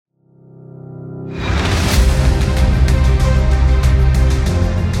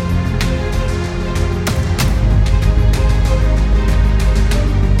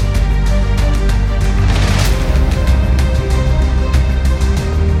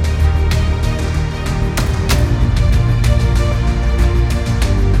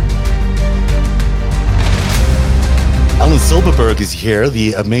Silberberg is here,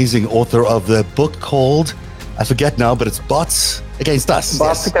 the amazing author of the book called, I forget now, but it's Bots Against Us.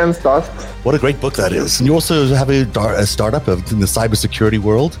 Bots Against Us. What a great book that is. And you also have a startup in the cybersecurity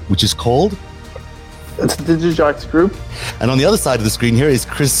world, which is called? It's the DigiJaks group. And on the other side of the screen here is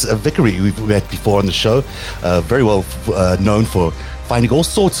Chris Vickery, who we've met before on the show, very well known for finding all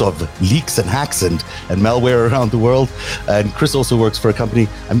sorts of leaks and hacks and malware around the world. And Chris also works for a company.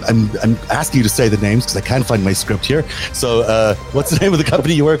 I'm asking you to say the names because I can't find my script here. So what's the name of the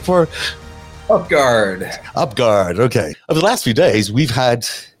company you work for? UpGuard. UpGuard, okay. Over the last few days, we've had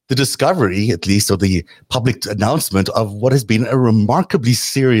the discovery, at least, or the public announcement of what has been a remarkably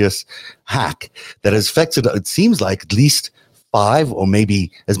serious hack that has affected, it seems like, at least 5 or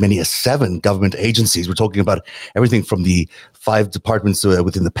maybe as many as 7 government agencies. We're talking about everything from the 5 departments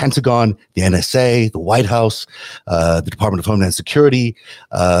within the Pentagon, the NSA, the White House, the Department of Homeland Security,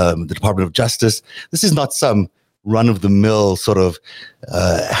 the Department of Justice. This is not some run-of-the-mill sort of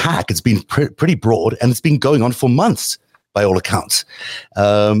hack. It's been pretty broad, and it's been going on for months, by all accounts.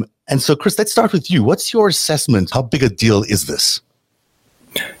 And so, Chris, let's start with you. What's your assessment? How big a deal is this?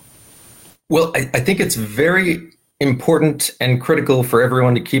 Well, I think it's very important and critical for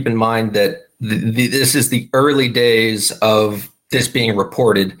everyone to keep in mind that this is the early days of this being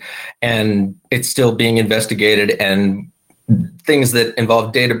reported, and it's still being investigated, and things that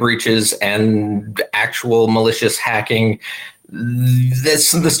involve data breaches and actual malicious hacking.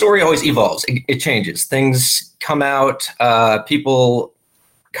 The story always evolves. It changes. Things come out. People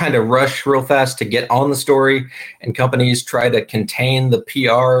kind of rush real fast to get on the story, and companies try to contain the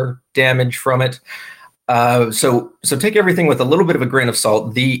PR damage from it. So take everything with a little bit of a grain of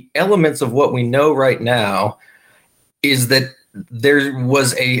salt. The elements of what we know right now is that there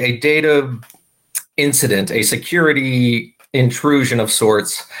was a data incident, a security intrusion of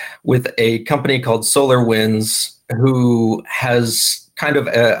sorts with a company called SolarWinds, who has kind of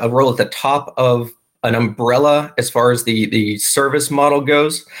a role at the top of an umbrella as far as the service model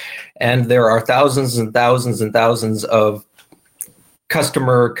goes. And there are thousands and thousands and thousands of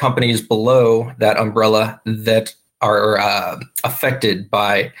customer companies below that umbrella that are affected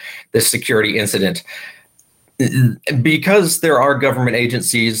by this security incident. Because there are government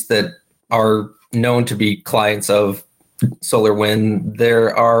agencies that are known to be clients of SolarWinds,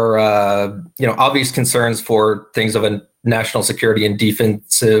 there are obvious concerns for things of a national security and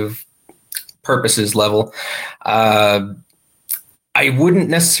defensive purposes level. I wouldn't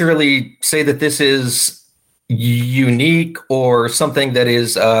necessarily say that this is unique or something that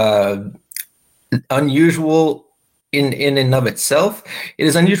is unusual in and of itself. It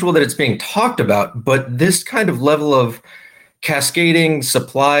is unusual that it's being talked about, but this kind of level of cascading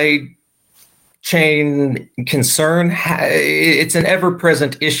supply chain concern, it's an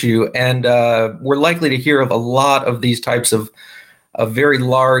ever-present issue, and we're likely to hear of a lot of these types of very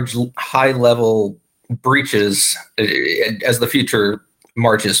large, high-level breaches as the future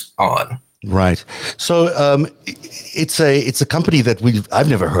marches on. Right. So it's a company that I've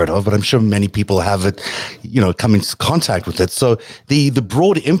never heard of, but I'm sure many people have it, come into contact with it. So the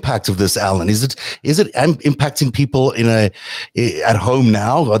broad impact of this, Alan, is it impacting people at home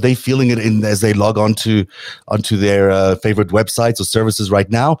now? Are they feeling it as they log onto their favorite websites or services right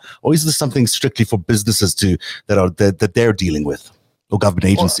now, or is this something strictly for businesses that they're dealing with, or government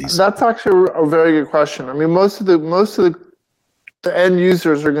agencies? Well, that's actually a very good question. I mean, most of the end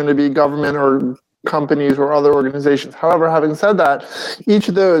users are going to be government or companies or other organizations. However, having said that, each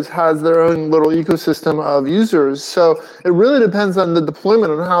of those has their own little ecosystem of users. So it really depends on the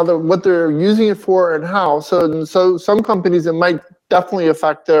deployment and what they're using it for and how. So some companies, it might definitely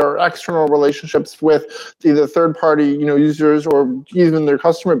affect their external relationships with either third-party, users or even their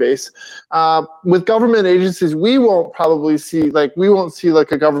customer base. With government agencies, we won't see a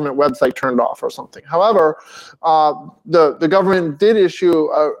government website turned off or something. However, the government did issue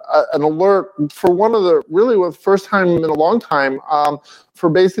an alert for the first time in a long time, for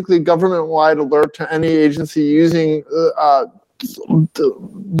basically government-wide alert to any agency using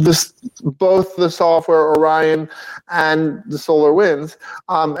both the software Orion and the SolarWinds,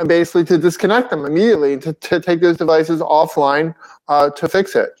 and basically to disconnect them immediately, to take those devices offline to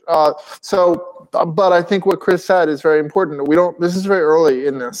fix it. But I think what Chris said is very important. This is very early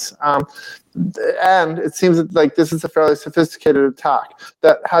in this. And it seems like this is a fairly sophisticated attack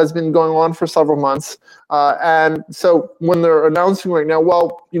that has been going on for several months. And so when they're announcing right now,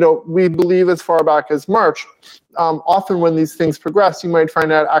 we believe as far back as March, often when these things progress, you might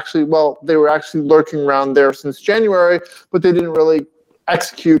find out they were actually lurking around there since January, but they didn't really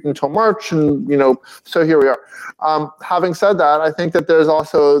execute until March, and so here we are. Having said that, I think that there's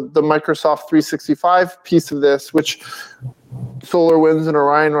also the Microsoft 365 piece of this, which SolarWinds and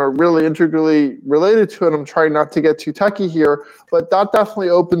Orion are really integrally related to, and I'm trying not to get too techie here, but that definitely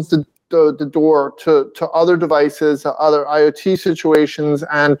opens the door to other devices, other IoT situations,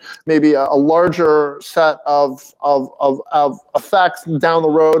 and maybe a larger set of effects down the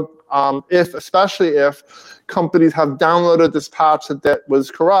road, especially if companies have downloaded this patch that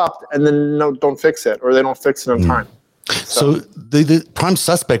was corrupt and then don't fix it, or they don't fix it in time. So the prime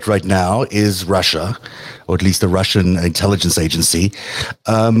suspect right now is Russia, or at least the Russian intelligence agency.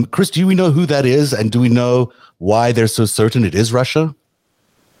 Chris, do we know who that is, and do we know why they're so certain it is Russia?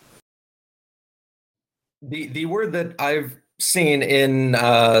 The word that I've seen in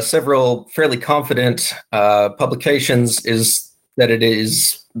several fairly confident publications is that it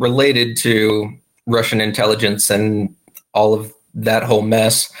is related to Russian intelligence and all of that whole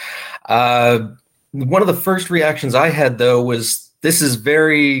mess. One of the first reactions I had, though, was this is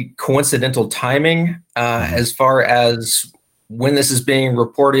very coincidental timing as far as when this is being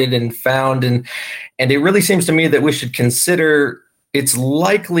reported and found. And it really seems to me that we should consider it's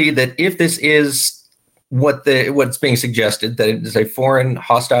likely that if this is what's being suggested, that it is a foreign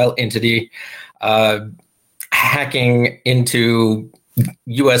hostile entity hacking into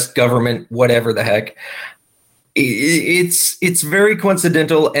U.S. government, whatever the heck, it's very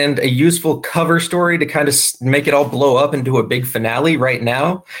coincidental and a useful cover story to kind of make it all blow up into a big finale right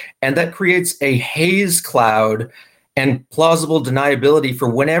now. And that creates a haze cloud and plausible deniability for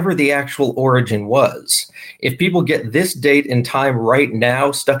whenever the actual origin was. If people get this date and time right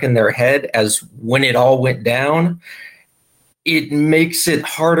now stuck in their head as when it all went down, it makes it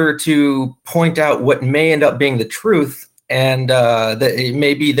harder to point out what may end up being the truth. And that it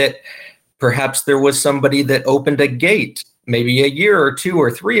may be that perhaps there was somebody that opened a gate maybe a year or 2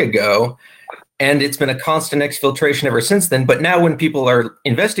 or 3 ago, and it's been a constant exfiltration ever since then. But now when people are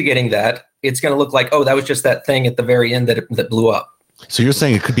investigating that, it's going to look like, oh, that was just that thing at the very end that blew up. So you're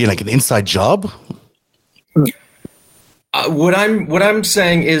saying it could be like an inside job? What I'm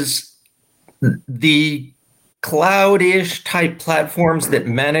saying is the cloud-ish type platforms that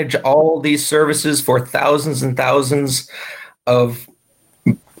manage all these services for thousands and thousands of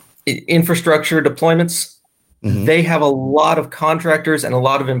infrastructure deployments, they have a lot of contractors and a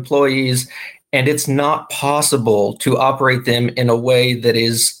lot of employees, and it's not possible to operate them in a way that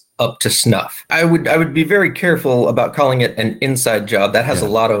is up to snuff. I would be very careful about calling it an inside job. That has a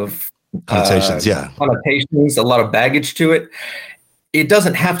lot of connotations, connotations, a lot of baggage to it. It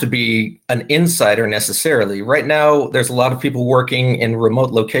doesn't have to be an insider necessarily. Right now, there's a lot of people working in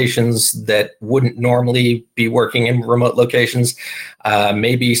remote locations that wouldn't normally be working in remote locations.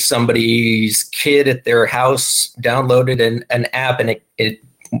 Maybe somebody's kid at their house downloaded an app, and it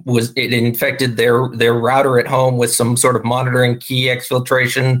infected their router at home with some sort of monitoring key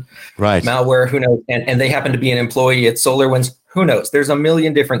exfiltration malware. Who knows? And they happen to be an employee at SolarWinds. Who knows? There's a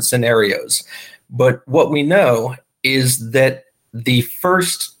million different scenarios. But what we know is that the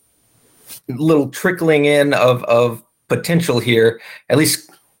first little trickling in of potential here, at least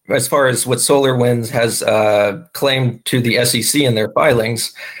as far as what SolarWinds has claimed to the SEC in their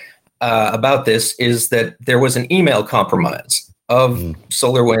filings about this, is that there was an email compromise of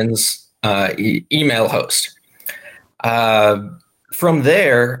SolarWinds email host. From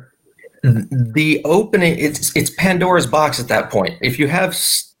there, the opening, it's Pandora's box at that point. If you have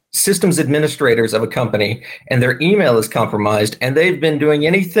systems administrators of a company and their email is compromised, and they've been doing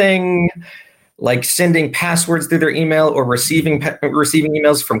anything like sending passwords through their email or receiving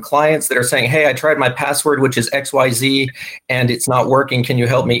emails from clients that are saying, hey, I tried my password, which is XYZ, and it's not working. Can you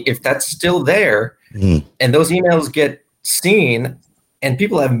help me? If that's still there and those emails get seen, and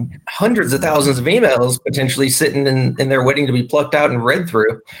people have hundreds of thousands of emails potentially sitting in there waiting to be plucked out and read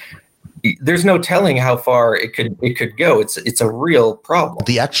through, there's no telling how far it could go. It's a real problem.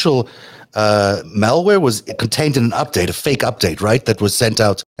 The actual malware was contained in an update, a fake update, right? That was sent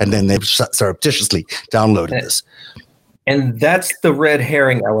out, and then they surreptitiously downloaded this. And that's the red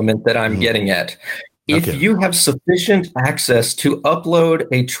herring element that I'm getting at. If you have sufficient access to upload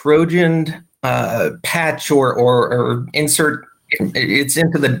a Trojan patch or insert it's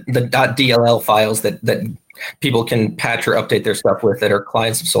into the .dll files that people can patch or update their stuff with that are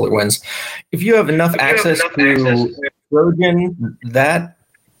clients of SolarWinds. If you have enough access to Trojan that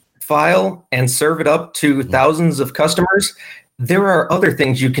file and serve it up to thousands of customers, there are other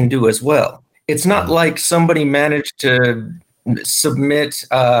things you can do as well. It's not like somebody managed to submit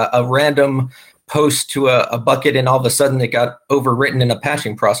a random post to a bucket and all of a sudden it got overwritten in a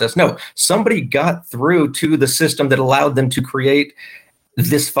patching process. No, somebody got through to the system that allowed them to create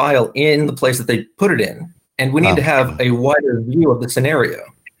this file in the place that they put it in. And we need to have a wider view of the scenario.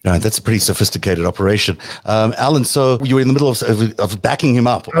 That's a pretty sophisticated operation. Alan, so you were in the middle of backing him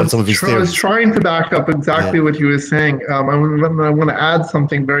up on some of his theories. I was trying to back up exactly what he was saying. I want to add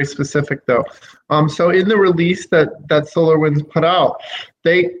something very specific, though. So in the release that SolarWinds put out,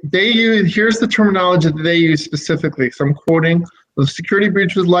 they use, here's the terminology that they use specifically. So I'm quoting, the security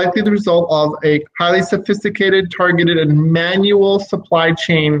breach was likely the result of a highly sophisticated, targeted, and manual supply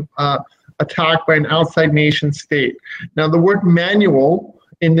chain attack by an outside nation state. Now, the word manual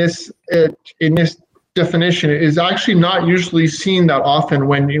in this definition is actually not usually seen that often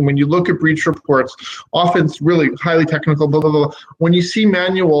when you look at breach reports. Often it's really highly technical, blah, blah, blah. When you see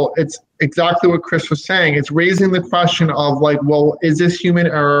manual, it's exactly what Chris was saying. It's raising the question of like, well, is this human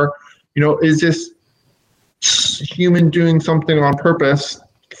error? Is this human doing something on purpose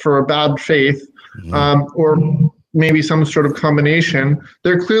for a bad faith, or maybe some sort of combination?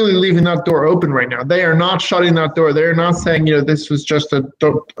 They're clearly leaving that door open right now. They are not shutting that door. They're not saying, this was just a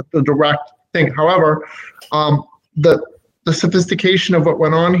direct thing. However, the sophistication of what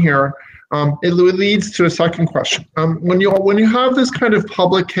went on here, it leads to a second question. When you have this kind of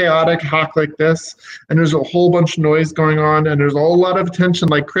public chaotic hack like this, and there's a whole bunch of noise going on, and there's a whole lot of attention,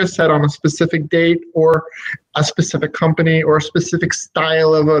 like Chris said, on a specific date or a specific company or a specific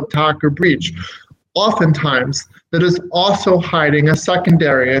style of attack or breach, oftentimes that is also hiding a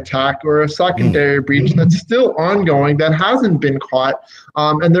secondary attack or a secondary breach that's still ongoing, that hasn't been caught,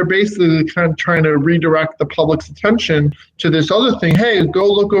 and they're basically kind of trying to redirect the public's attention to this other thing. Hey,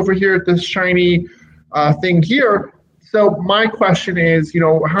 go look over here at this shiny thing here. So my question is,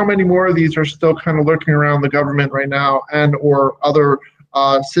 how many more of these are still kind of lurking around the government right now, and or other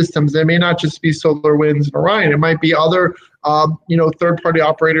systems? They may not just be SolarWinds and Orion. It might be other third-party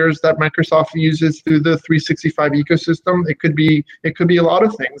operators that Microsoft uses through the 365 ecosystem. It could be a lot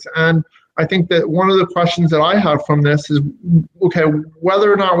of things. And I think that one of the questions that I have from this is, okay,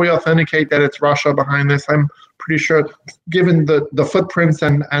 whether or not we authenticate that it's Russia behind this, I'm pretty sure, given the footprints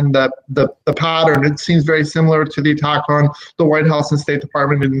and the pattern, it seems very similar to the attack on the White House and State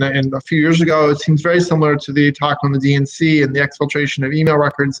Department in a few years ago. It seems very similar to the attack on the DNC and the exfiltration of email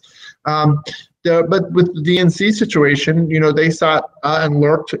records. But with the DNC situation, they sat and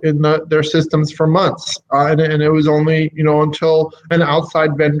lurked in their systems for months, and it was only until an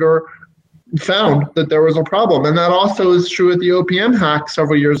outside vendor found that there was a problem. And that also is true with the OPM hack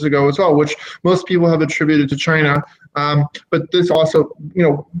several years ago as well, which most people have attributed to China. But this also,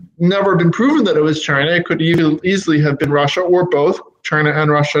 never been proven that it was China. It could easily have been Russia or both, China and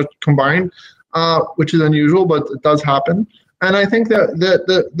Russia combined, which is unusual, but it does happen. And I think that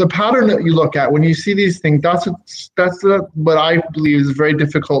the pattern that you look at when you see these things, that's what I believe is very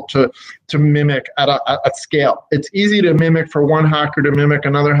difficult to mimic at scale. It's easy to mimic for one hacker to mimic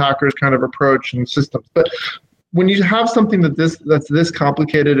another hacker's kind of approach and systems. But when you have something that's this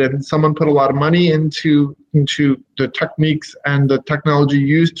complicated and someone put a lot of money into the techniques and the technology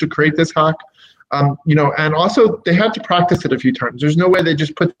used to create this hack, and also they had to practice it a few times. There's no way they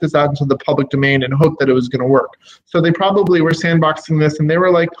just put this out into the public domain and hope that it was going to work. So they probably were sandboxing this, and they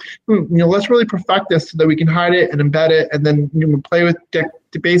were like, let's really perfect this so that we can hide it and embed it, and then play with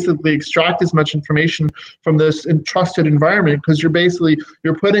to basically extract as much information from this trusted environment, because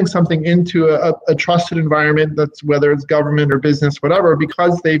you're putting something into a trusted environment, that's whether it's government or business, whatever,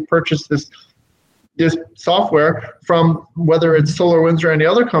 because they purchased this software from whether it's SolarWinds or any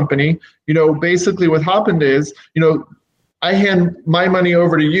other company. Basically what happened is, I hand my money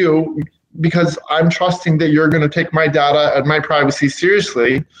over to you because I'm trusting that you're going to take my data and my privacy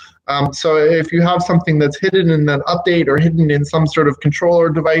seriously. So if you have something that's hidden in an update or hidden in some sort of controller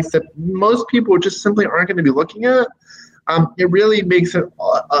device that most people just simply aren't going to be looking at, it really makes it,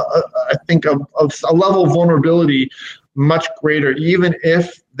 I think, a level of vulnerability much greater, even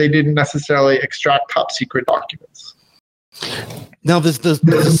if they didn't necessarily extract top secret documents. Now,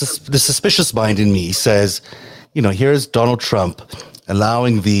 the suspicious mind in me says, here's Donald Trump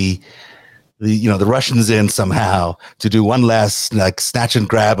allowing the Russians in somehow to do one last snatch and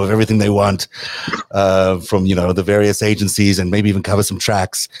grab of everything they want from the various agencies, and maybe even cover some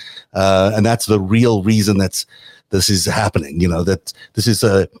tracks, and that's the real reason this is happening. That this is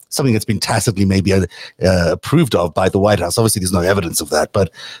something that's been tacitly maybe approved of by the White House. Obviously, there's no evidence of that,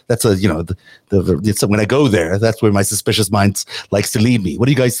 but that's when I go there, that's where my suspicious mind likes to lead me. What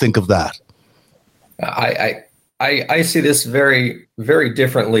do you guys think of that? I see this very, very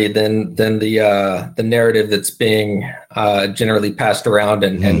differently than the narrative that's being generally passed around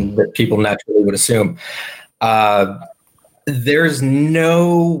and that people naturally would assume. There's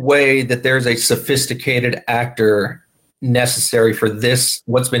no way that there's a sophisticated actor necessary for this,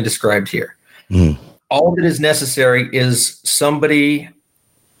 what's been described here. Mm. All that is necessary is somebody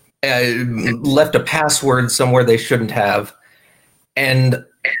left a password somewhere they shouldn't have, and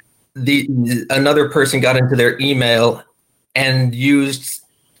another person got into their email and used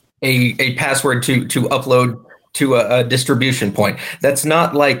a password to upload to a distribution point. This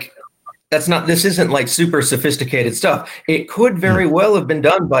isn't like super sophisticated stuff. It could very well have been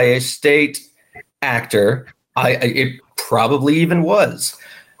done by a state actor. It probably even was,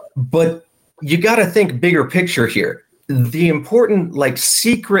 but you got to think bigger picture here. The important, like,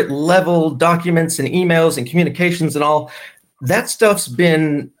 secret level documents and emails and communications and all that stuff's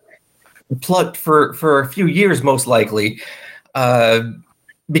been plugged for a few years, most likely,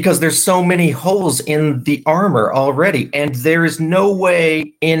 because there's so many holes in the armor already, and there is no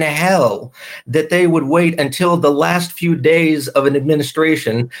way in hell that they would wait until the last few days of an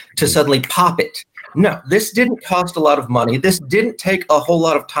administration to suddenly pop it. No, this didn't cost a lot of money. This didn't take a whole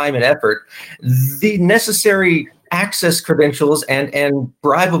lot of time and effort. The necessary access credentials and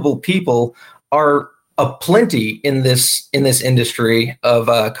bribable people are aplenty in this industry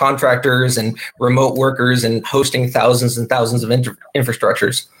of contractors and remote workers and hosting thousands and thousands of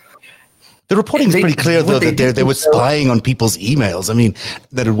infrastructures. The reporting is pretty clear, though, that they were spying on people's emails. I mean,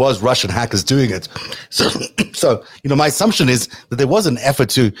 that it was Russian hackers doing it. So my assumption is that there was an effort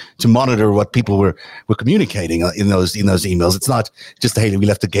to monitor what people were communicating in those emails. It's not just, hey, we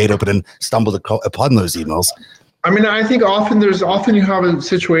left the gate open and stumbled upon those emails. I mean, I think often you have a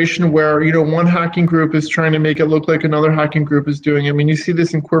situation where, one hacking group is trying to make it look like another hacking group is doing it. I mean, you see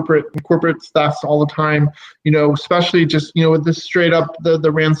this in corporate thefts all the time, especially just, with this straight up the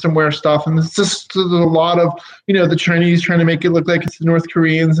ransomware stuff. And there's a lot of, the Chinese trying to make it look like it's the North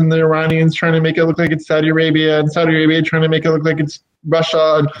Koreans, and the Iranians trying to make it look like it's Saudi Arabia, and Saudi Arabia trying to make it look like it's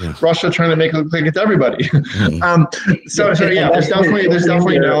Russia, and Russia trying to make it look like it's everybody. So yeah, there's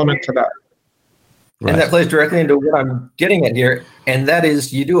definitely an element to that. And that plays directly into what I'm getting at here, and that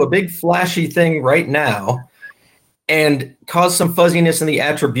is, you do a big flashy thing right now and cause some fuzziness in the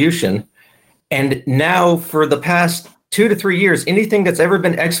attribution, and now for the past 2 to 3 years, anything that's ever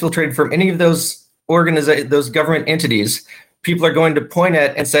been exfiltrated from any of those government entities, people are going to point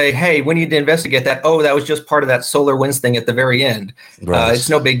at and say, hey, we need to investigate that. Oh, that was just part of that SolarWinds thing at the very end. Right. It's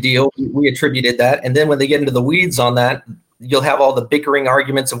no big deal. We attributed that. And then when they get into the weeds on that, you'll have all the bickering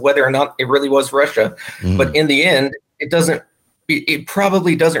arguments of whether or not it really was Russia. But in the end, it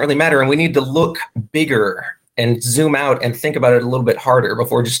probably doesn't really matter. And we need to look bigger and zoom out and think about it a little bit harder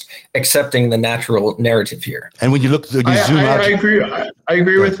before just accepting the natural narrative here. And when you zoom out. I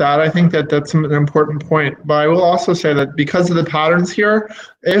agree with that. I think that's an important point. But I will also say that because of the patterns here,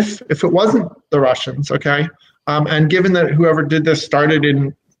 if it wasn't the Russians, okay, and given that whoever did this started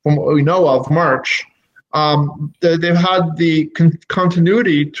from what we know of, March, they've had the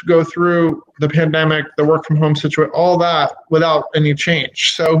continuity to go through the pandemic, the work from home situation, all that without any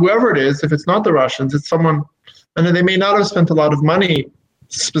change. So whoever it is, if it's not the Russians, it's someone, and then they may not have spent a lot of money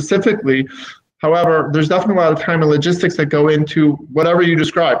specifically. However, there's definitely a lot of time and logistics that go into whatever you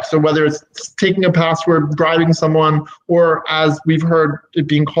describe. So whether it's taking a password, bribing someone, or as we've heard it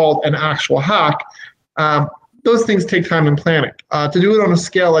being called, an actual hack, those things take time and planning. To do it on a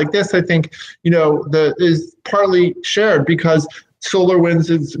scale like this, I think, is partly shared because SolarWinds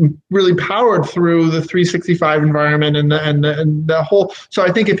is really powered through the 365 environment and the whole. So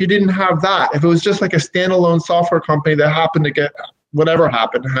I think if you didn't have that, if it was just like a standalone software company that happened to get whatever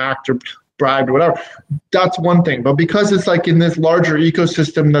happened, hacked or bribed or whatever, that's one thing. But because it's like in this larger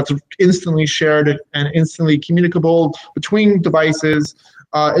ecosystem that's instantly shared and instantly communicable between devices,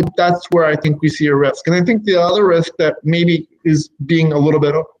 that's where I think we see a risk. And I think the other risk that maybe is being a little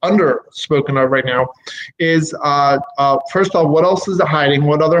bit under spoken of right now is, first of all, what else is it hiding?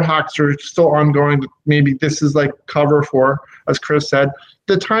 What other hacks are still ongoing that maybe this is like cover for, as Chris said?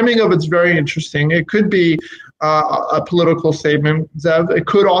 The timing of it's very interesting. It could be a political statement, Zev. It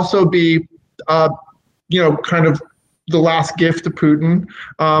could also be, kind of the last gift to Putin.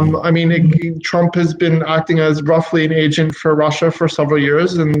 Trump has been acting as roughly an agent for Russia for several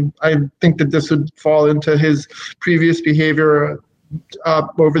years, and I think that this would fall into his previous behavior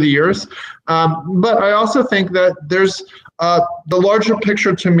over the years. But I also think that there's the larger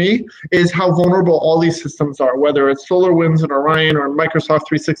picture to me is how vulnerable all these systems are, whether it's SolarWinds and Orion or Microsoft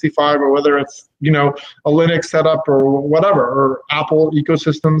 365, or whether it's, a Linux setup or whatever, or Apple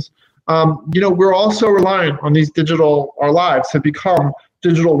ecosystems. We're also reliant on these our lives have become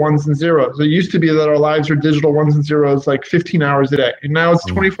digital ones and zeros. It used to be that our lives are digital ones and zeros like 15 hours a day. And now it's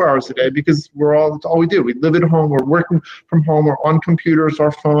 24 hours a day because it's all we do. We live at home, we're working from home, we're on computers,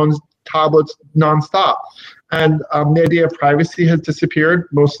 our phones, tablets, nonstop. and the idea of privacy has disappeared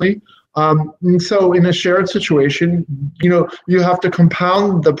mostly. And so in a shared situation, you have to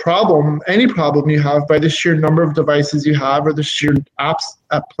compound the problem, any problem you have, by the sheer number of devices you have or the sheer apps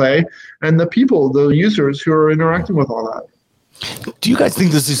at play and the people, the users who are interacting with all that. Do you guys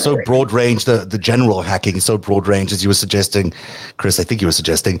think this is so broad range, the general hacking is so broad range, as you were suggesting, Chris? I think you were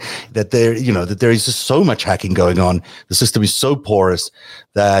suggesting that there is just so much hacking going on. The system is so porous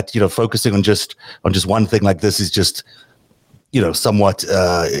that focusing on just one thing like this is just somewhat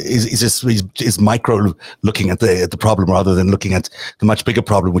is micro looking at the problem rather than looking at the much bigger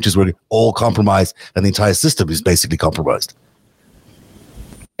problem, which is we're all compromised and the entire system is basically compromised.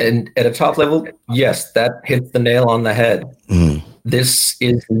 And at a top level, yes, that hits the nail on the head. Mm. This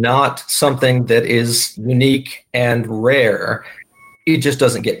is not something that is unique and rare. It just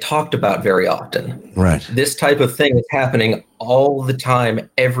doesn't get talked about very often. Right. This type of thing is happening all the time,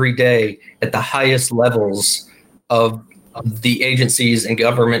 every day, at the highest levels of the agencies and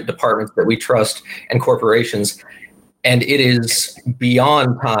government departments that we trust and corporations. And it is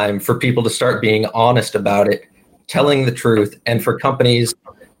beyond time for people to start being honest about it, telling the truth, and for companies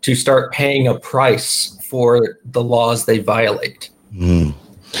to start paying a price for the laws they violate. Mm.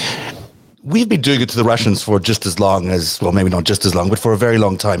 We've been doing it to the Russians for just as long as, well, maybe not just as long, but for a very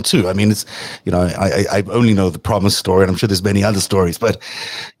long time too. I mean, it's, I only know the Promise story, and I'm sure there's many other stories, but,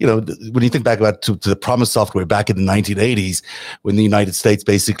 when you think back about to the Promise software back in the 1980s, when the United States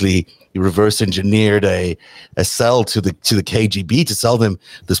basically reverse engineered a cell to the KGB to sell them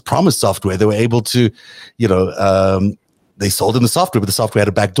this Promise software, they were able to, they sold them the software, but the software had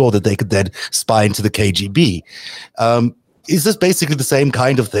a back door that they could then spy into the KGB. Is this basically the same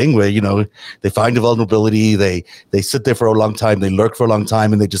kind of thing where, they find a vulnerability, they sit there for a long time, they lurk for a long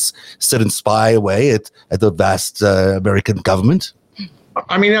time, and they just sit and spy away at the vast American government?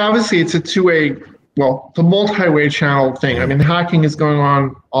 I mean, obviously it's a two-way, it's a multi-way channel thing. I mean, hacking is going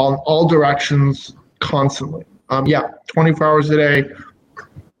on all directions constantly. 24 hours a day,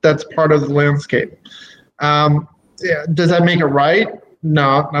 that's part of the landscape. Does that make it right?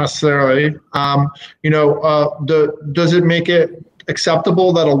 No, not necessarily. Does it make it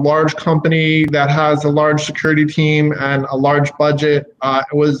acceptable that a large company that has a large security team and a large budget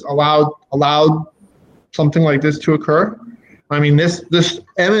was allowed something like this to occur? I mean, this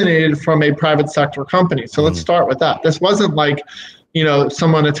emanated from a private sector company. So let's start with that. This wasn't like,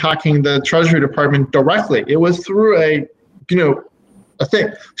 someone attacking the Treasury Department directly. It was through a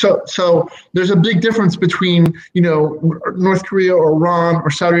thing. So there's a big difference between, North Korea or Iran or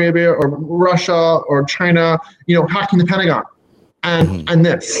Saudi Arabia or Russia or China, hacking the Pentagon. And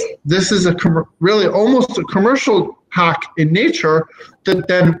this is really almost a commercial hack in nature that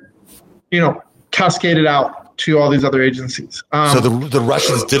then, cascaded out to all these other agencies. So the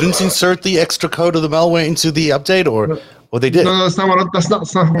Russians didn't insert the extra code of the malware into the update, or they did? No, that's not what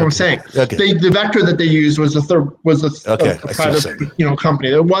I'm saying. Okay. The vector that they used was a private company.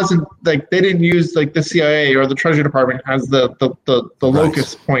 It wasn't like they didn't use like the CIA or the Treasury Department as the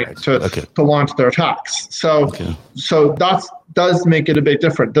locus point to launch their attacks. So that does make it a bit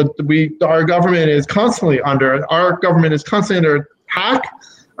different. Our government is constantly under hack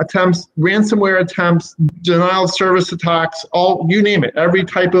attempts, ransomware attempts, denial of service attacks, you name it. Every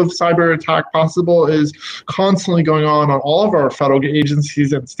type of cyber attack possible is constantly going on all of our federal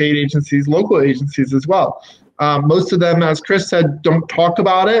agencies and state agencies, local agencies as well. Most of them, as Chris said, don't talk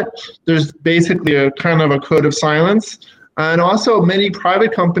about it. There's basically a kind of a code of silence. And also many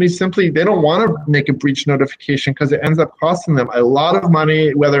private companies they don't want to make a breach notification because it ends up costing them a lot of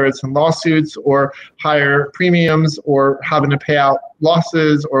money, whether it's in lawsuits or higher premiums or having to pay out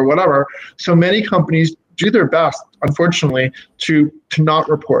losses or whatever. So many companies do their best, unfortunately, to not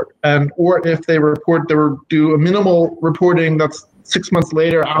report. Or if they report, they do a minimal reporting that's 6 months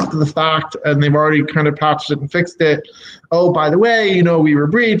later after the fact, and they've already kind of patched it and fixed it. Oh, by the way, we were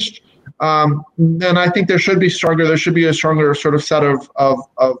breached. Then I think there should be a stronger sort of set of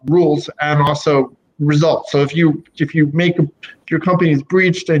rules and also results. So if your company is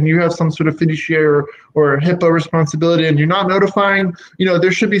breached and you have some sort of fiduciary or HIPAA responsibility and you're not notifying,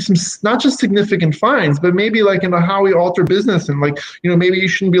 there should be some, not just significant fines, but maybe like in how we alter business and maybe you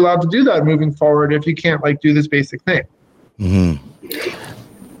shouldn't be allowed to do that moving forward if you can't do this basic thing. Mm-hmm.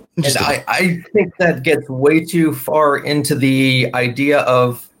 And I think that gets way too far into the idea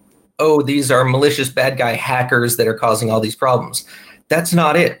of, these are malicious bad guy hackers that are causing all these problems. That's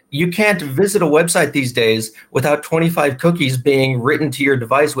not it. You can't visit a website these days without 25 cookies being written to your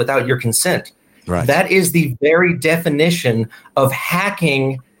device without your consent. Right. That is the very definition of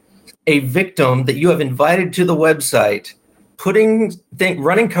hacking a victim that you have invited to the website,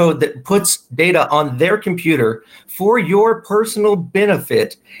 running code that puts data on their computer for your personal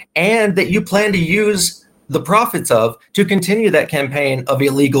benefit, and that you plan to use the profits of to continue that campaign of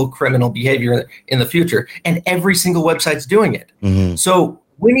illegal criminal behavior in the future. And every single website's doing it. Mm-hmm. So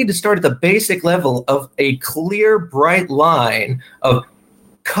we need to start at the basic level of a clear, bright line of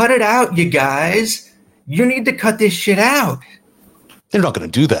cut it out, you guys. You need to cut this shit out. They're not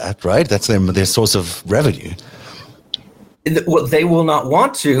going to do that, right? That's their source of revenue. Well, they will not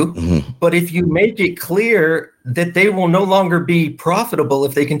want to, mm-hmm. but if you make it clear that they will no longer be profitable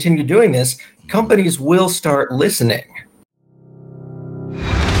if they continue doing this, companies will start listening.